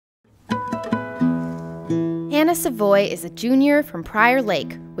Hannah Savoy is a junior from Prior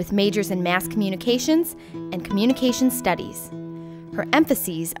Lake with majors in mass communications and communication studies. Her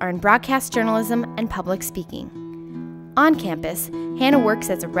emphases are in broadcast journalism and public speaking. On campus, Hannah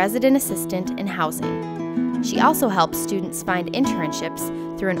works as a resident assistant in housing. She also helps students find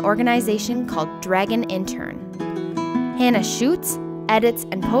internships through an organization called Dragon Intern. Hannah shoots, edits,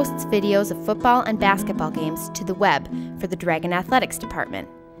 and posts videos of football and basketball games to the web for the Dragon Athletics Department.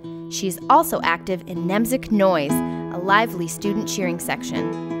 She is also active in Nemzik Noise, a lively student cheering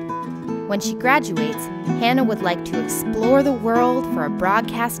section. When she graduates, Hannah would like to explore the world for a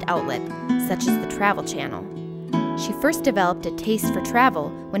broadcast outlet, such as the Travel Channel. She first developed a taste for travel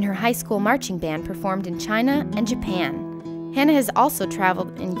when her high school marching band performed in China and Japan. Hannah has also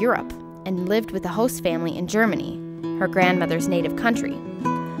traveled in Europe and lived with a host family in Germany, her grandmother's native country.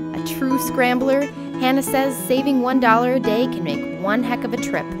 A true scrambler, Hannah says saving $1 a day can make one heck of a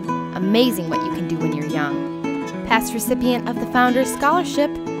trip. Amazing what you can do when you're young. Past recipient of the Founders Scholarship,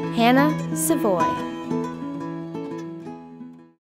 Hannah Savoy.